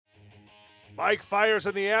Mike Fiers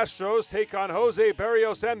and the Astros take on Jose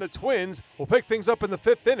Berrios and the Twins. We'll pick things up in the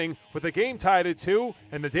 5th inning with the game tied at 2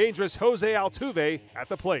 and the dangerous Jose Altuve at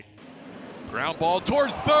the plate. Ground ball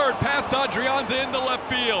towards third, past Adrianza into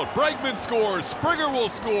left field. Bregman scores, Springer will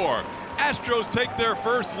score. Astros take their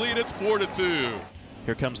first lead, it's 4-2.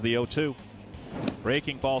 Here comes the 0-2.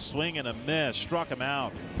 Breaking ball, swing and a miss, struck him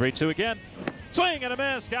out. 3-2 again. Swing and a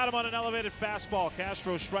miss, got him on an elevated fastball.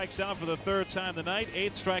 Castro strikes out for the 3rd time tonight,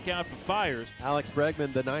 8th strikeout for Fiers. Alex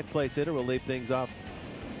Bregman, the 9th place hitter, will lead things off.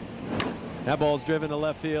 That ball's driven to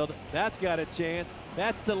left field. That's got a chance.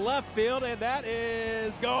 That's to left field, and that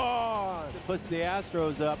is gone. It puts the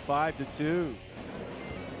Astros up 5-2.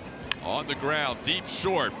 On the ground, deep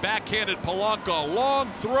short, backhanded Polanco,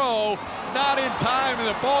 long throw, not in time, and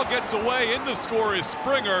the ball gets away. In to score is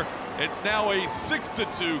Springer. It's now a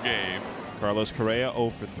 6-2 game. Carlos Correa 0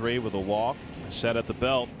 for 3 with a walk. Set at the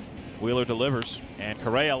belt. Wheeler delivers, and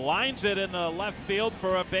Correa lines it in the left field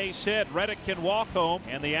for a base hit. Reddick can walk home,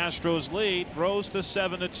 and the Astros lead grows to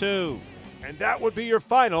 7-2. And that would be your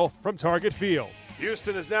final from Target Field.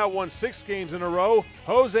 Houston has now won 6 games in a row.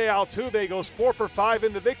 Jose Altuve goes 4 for 5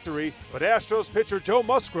 in the victory, but Astros pitcher Joe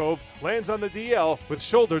Musgrove lands on the DL with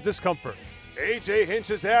shoulder discomfort. A.J.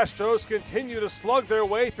 Hinch's Astros continue to slug their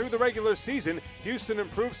way through the regular season. Houston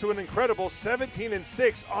improves to an incredible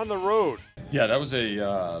 17-6 on the road. Yeah, that was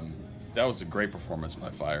a great performance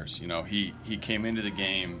by Fiers. You know, he came into the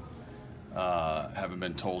game having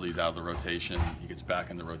been told he's out of the rotation. He gets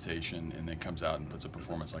back in the rotation and then comes out and puts a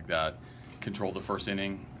performance like that. Controlled the first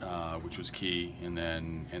inning, which was key, and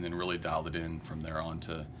then really dialed it in from there on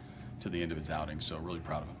to the end of his outing. So really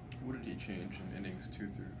proud of him. What did he change in innings 2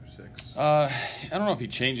 through 6? I don't know if he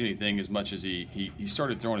changed anything as much as he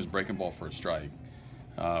started throwing his breaking ball for a strike,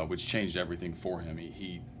 which changed everything for him.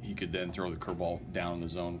 He could then throw the curveball down in the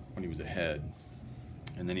zone when he was ahead,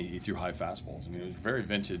 and then he threw high fastballs. I mean, it was very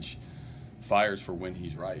vintage Fiers for when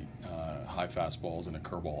he's right. High fastballs and a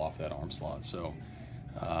curveball off that arm slot. So,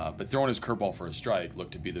 but throwing his curveball for a strike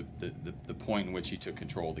looked to be the point in which he took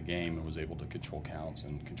control of the game and was able to control counts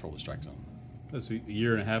and control the strike zone. That's a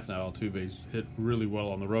year and a half now. Altuve's hit really well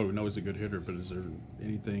on the road. We know he's a good hitter, but is there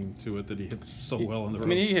anything to it that he hits so well on the road? I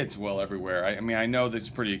mean, he hits well everywhere. I know that's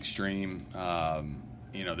pretty extreme,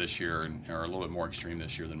 this year, or a little bit more extreme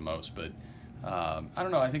this year than most. But I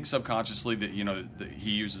don't know. I think subconsciously that that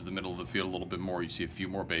he uses the middle of the field a little bit more. You see a few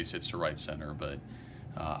more base hits to right center, but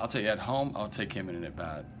I'll tell you, at home, I'll take him in an at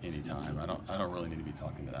bat anytime. I don't really need to be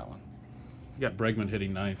talking to that one. You got Bregman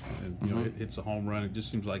hitting 9th, and it hits a home run. It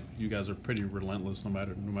just seems like you guys are pretty relentless, no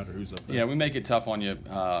matter who's up there. Yeah, we make it tough on you,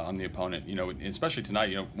 on the opponent. Especially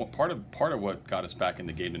tonight. Part of what got us back in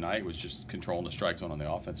the game tonight was just controlling the strike zone on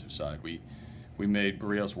the offensive side. We made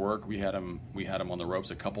Berrios work. We had him on the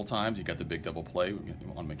ropes a couple times. He got the big double play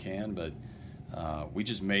on McCann, but we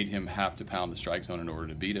just made him have to pound the strike zone in order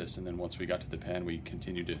to beat us. And then once we got to the pen, we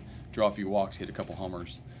continued to draw a few walks, hit a couple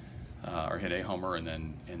homers. Or hit a homer and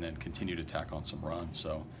then continue to tack on some runs.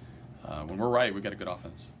 So when we're right, we got a good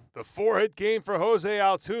offense. The 4-hit game for Jose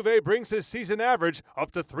Altuve brings his season average up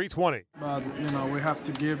to .320. But we have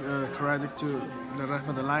to give credit to the rest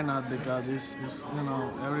of the lineup because it's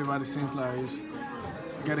everybody seems like he's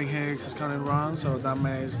getting hits, scoring runs, so that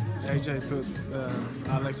makes AJ put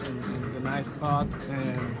Alex in the ninth spot,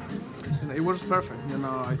 and it was perfect.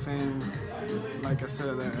 I think, like I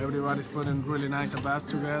said, everybody's putting really nice at bats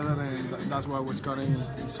together, and that's why we're scoring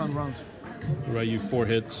some runs. Right, you 4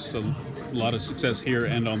 hits, a lot of success here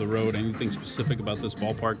and on the road. Anything specific about this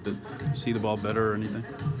ballpark that you see the ball better or anything?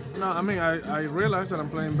 No, I realize that I'm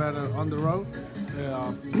playing better on the road.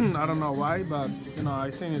 I don't know why, but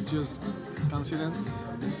I think it's just coincidence.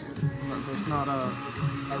 There's not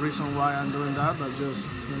a reason why I'm doing that, but just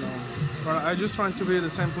but I just trying to be the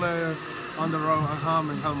same player on the road at home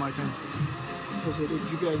and help my team. Did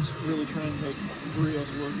you guys really try and make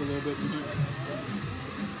Berrios work a little bit tonight?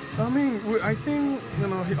 I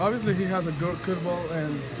think obviously he has a good curveball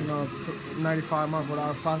and 95 miles per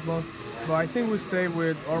hour fastball, but I think we stay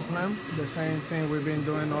with our plan, the same thing we've been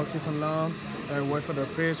doing all season long. Wait for the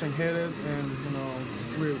pitch and hit it, and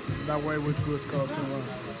that way we could score some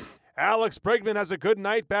runs. Alex Bregman has a good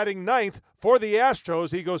night batting 9th for the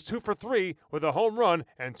Astros. He goes 2 for 3 with a home run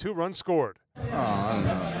and 2 runs scored. I don't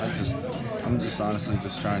know. I'm just honestly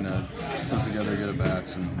just trying to put together good at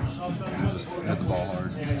bats and just hit the ball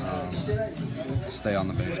hard. Stay on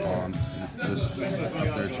the baseball. I'm just up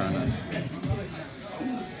there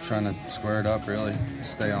trying to square it up, really.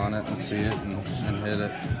 Stay on it and see it and hit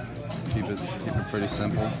it. Keep it pretty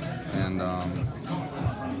simple. And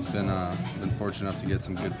been fortunate enough to get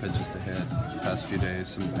some good pitches to hit the past few days.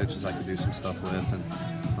 Some pitches I could do some stuff with, and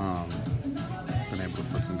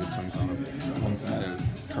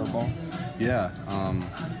curveball. Yeah,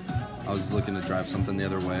 I was looking to drive something the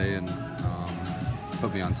other way and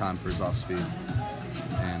put me on time for his off speed.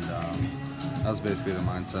 And that was basically the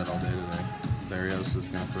mindset all day today. Berrios is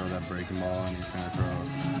going to throw that breaking ball, and he's going to throw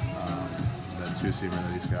that two-seamer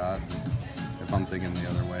that he's got. If I'm thinking the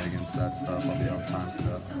other way against that stuff, I'll be on time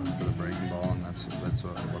for the breaking ball, and that's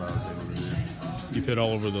what I was able to do. You've hit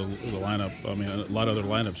all over the lineup. I mean, a lot of other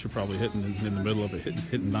lineups you're probably hitting in the middle of it,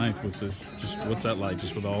 hitting ninth with this. Just what's that like?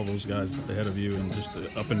 Just with all those guys ahead of you and just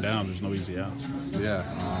up and down. There's no easy outs. Yeah,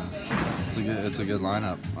 it's a good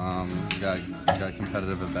lineup. Got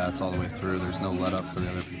competitive at bats all the way through. There's no let up for the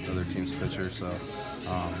other team's pitcher, so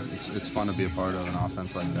it's fun to be a part of an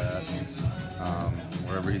offense like that. And,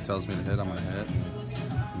 wherever he tells me to hit, I'm going to hit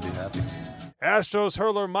and be happy. Astros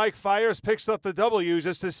hurler Mike Fiers picks up the W,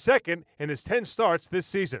 just his second in his 10 starts this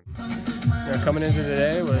season. Coming into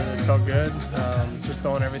today, it felt good. Just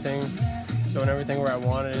throwing everything where I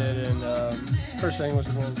wanted it. And first inning was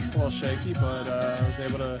a little shaky, but I was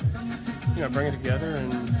able to, bring it together.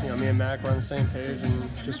 And me and Mac were on the same page,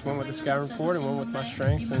 and just went with the scout report and went with my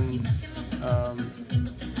strengths. And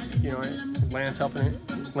Lance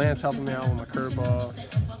helping me out with my curveball.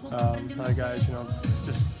 Other guys,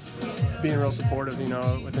 just being real supportive,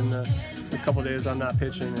 within the couple days I'm not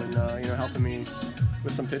pitching, and helping me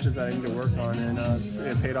with some pitches that I need to work on, and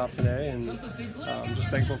it paid off today, and I'm just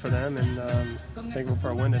thankful for them, and thankful for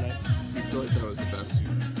our win tonight. You feel like that was the best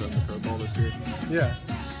you've thrown the curveball this year? Yeah,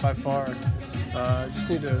 by far. Just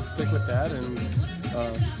need to stick with that, and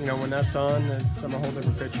when that's on, I'm a whole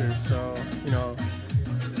different pitcher. So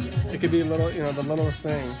it could be a little, the littlest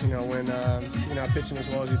thing, when you're not pitching as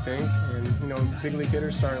well as you think, and big league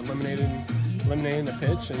hitters start eliminating the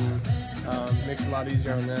pitch, and it makes it a lot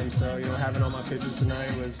easier on them. So having all my pitches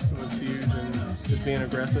tonight was huge, and just being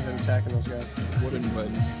aggressive and attacking those guys. What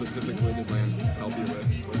specifically did Lance help you with?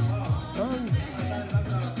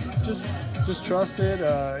 Just trust it.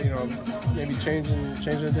 Maybe changing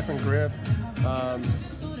a different grip.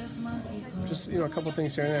 Just a couple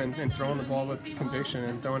things here and there, and throwing the ball with conviction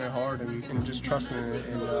and throwing it hard and just trusting it.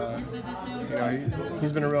 And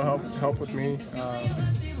he's been a real help with me.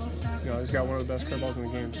 He's got one of the best curveballs in the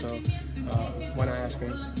game. So why not ask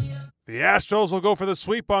him? The Astros will go for the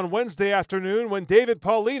sweep on Wednesday afternoon when David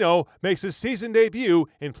Paulino makes his season debut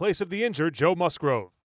in place of the injured Joe Musgrove.